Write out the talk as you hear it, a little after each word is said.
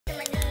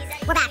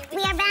We're back.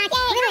 We are back. Yay.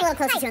 We're a little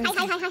closer to him.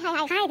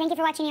 Hi. Thank you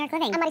for watching New York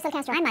Living. I'm Marysol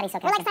Castro. I'm Marysol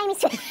Castro. We're like Siamese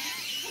twins.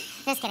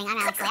 Just kidding. I'm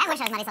Alex Lee. I wish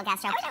I was Marysol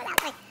Castro.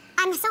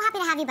 I'm so happy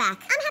to have you back.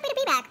 I'm happy to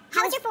be back.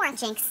 How was your fourth?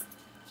 Jinx.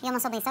 You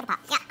almost sold me a soda pop.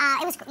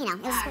 Yeah, it was, it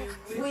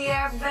was... We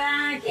are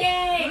back.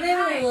 Yay.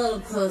 We're a little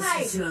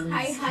closer to him.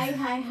 Hi.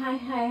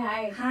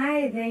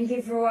 Hi, thank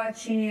you for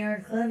watching New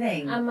York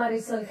Living. I'm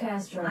Marysol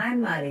Castro.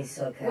 I'm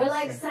Marysol Castro. We're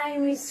like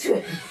Siamese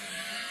twins.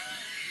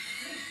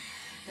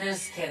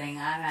 Just kidding,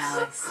 I'm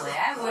Alex Lee.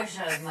 I wish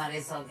I was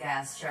Marysol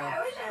Castro. I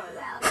wish I was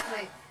Alex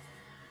Lee.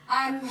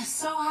 I'm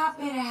so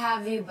happy to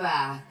have you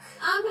back.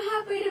 I'm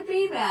happy to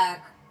be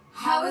back.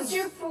 How was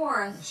your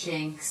fourth?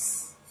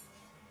 Jinx.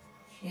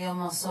 You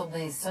almost sold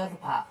me soda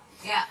pop.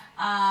 Yeah.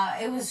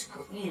 It was,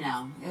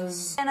 it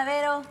was...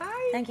 Anavero,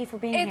 hi. Thank you for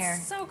being here.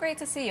 It's so great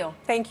to see you.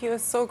 Thank you.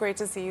 It's so great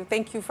to see you.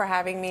 Thank you for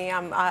having me.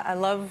 I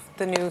love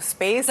the new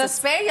space. The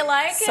space, you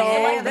like it? So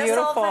Yeah,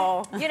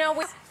 beautiful. You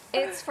know,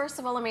 it's first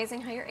of all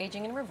amazing how you're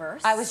aging in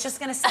reverse. I was just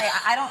going to say,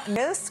 I don't...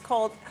 This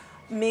called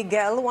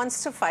Miguel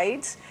Wants to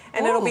Fight,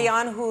 and it'll be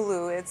on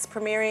Hulu. It's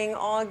premiering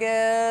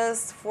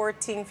August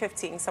 14,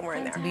 15, somewhere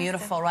in there.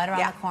 Beautiful, right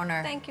around the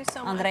corner. Thank you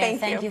so much. Andrea,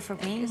 thank you for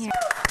being here.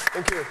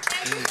 Thank you.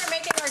 Thank you for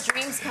making our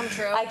dreams come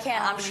true. I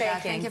can't, I'm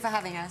shaking. Thank you for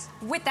having us.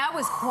 That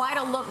was quite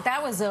a look.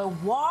 That was a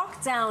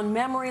walk down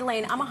memory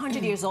lane. I'm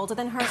 100 years older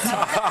than her, so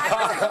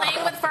I wasn't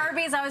playing with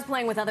Furbies. I was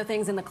playing with other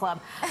things in the club.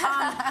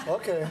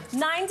 Okay.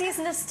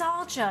 90s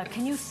nostalgia.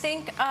 Can you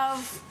think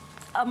of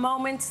a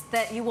moment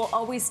that you will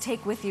always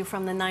take with you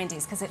from the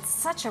 90s? Because it's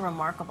such a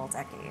remarkable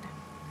decade.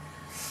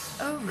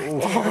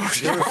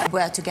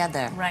 We're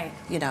together. Right.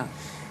 You know.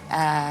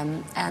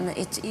 And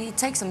it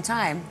takes some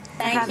time.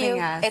 Thank you.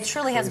 Us. It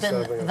truly has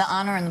been the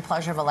honor and the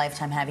pleasure of a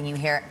lifetime having you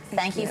here.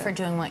 Thank you for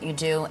doing what you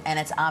do, and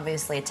it's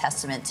obviously a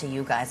testament to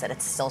you guys that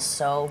it's still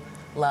so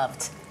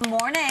loved. Good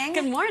morning.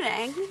 Good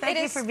morning. Thank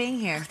you for being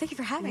here. Thank you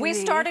for having me. We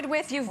started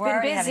with you've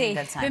been busy.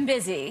 Been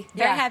busy.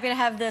 Very happy to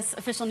have this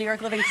official New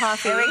York Living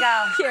coffee. Here we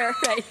go. Here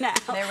right now.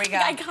 There we go.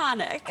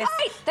 Iconic.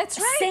 Right, that's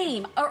right.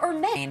 Same or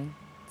men.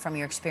 From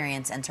your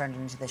experience and turned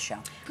into this show.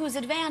 Whose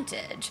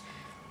advantage?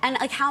 And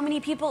like how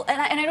many people,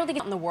 and I don't think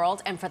it's in the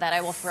world, and for that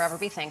I will forever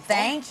be thankful.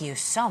 Thank you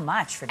so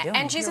much for doing it.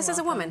 And Jesus is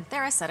a woman.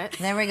 There, I said it.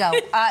 There we go.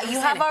 You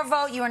have our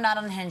vote. You are not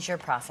unhinged. You're a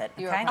prophet.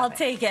 Okay? I'll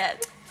take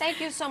it.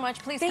 Thank you so much.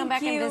 Please come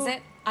back and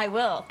visit. I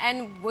will.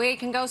 And we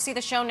can go see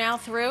the show now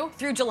through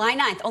July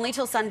 9th, only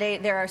till Sunday.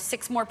 There are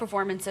 6 more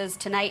performances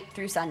tonight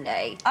through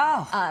Sunday.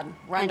 Oh.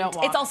 Run, don't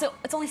walk.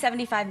 It's only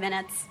 75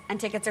 minutes, and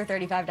tickets are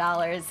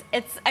 $35.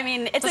 It's a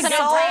good sold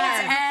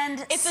time.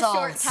 and It's sold. a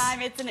short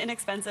time. It's an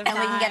inexpensive and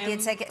time. we can get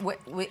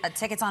the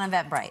tickets on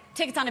Eventbrite.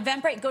 Tickets on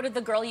Eventbrite. Go to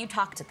the girl you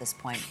talked at this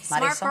point.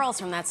 Smart Marysol? girls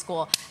from that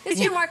school. This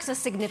year marks a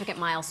significant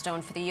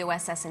milestone for the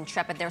USS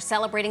Intrepid. They're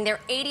celebrating their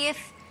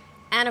 80th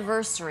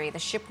anniversary. The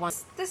ship won.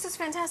 This is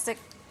fantastic.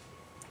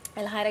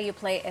 Elhaira, you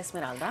play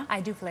Esmeralda.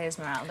 I do play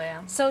Esmeralda,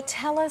 yeah. So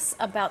tell us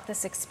about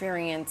this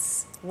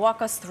experience.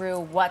 Walk us through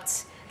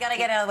what... Gotta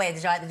get out of the way.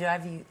 Did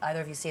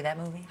either of you see that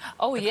movie?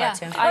 Oh, The yeah.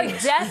 cartoon? I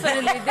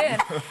definitely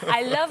did.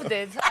 I loved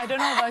it. I don't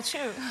know about you.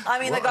 I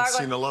mean, Well, the I've gargoyle...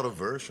 seen a lot of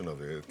versions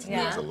of it.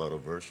 Yeah. There's a lot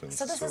of versions.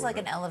 So this is like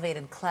an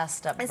elevated,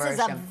 classed-up version. This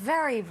is a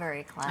very,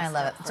 very classic. I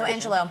love it. So,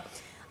 Angelo,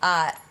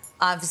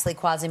 obviously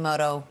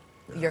Quasimodo,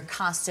 your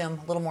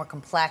costume, a little more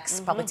complex,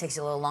 probably takes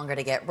you a little longer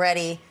to get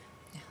ready,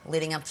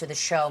 leading up to the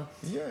show.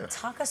 Yeah.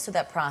 Talk us through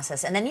that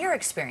process, and then your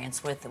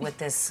experience with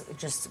this.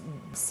 Just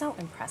So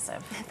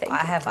impressive.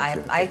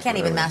 I can't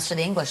even master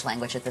the English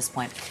language at this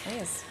point.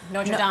 Please.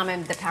 Notre Dame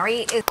and the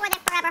Paris is... For the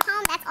Forever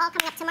Home, that's all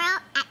coming up tomorrow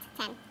at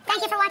 10.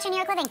 Thank you for watching New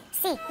York Living.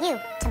 See you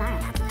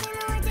tomorrow.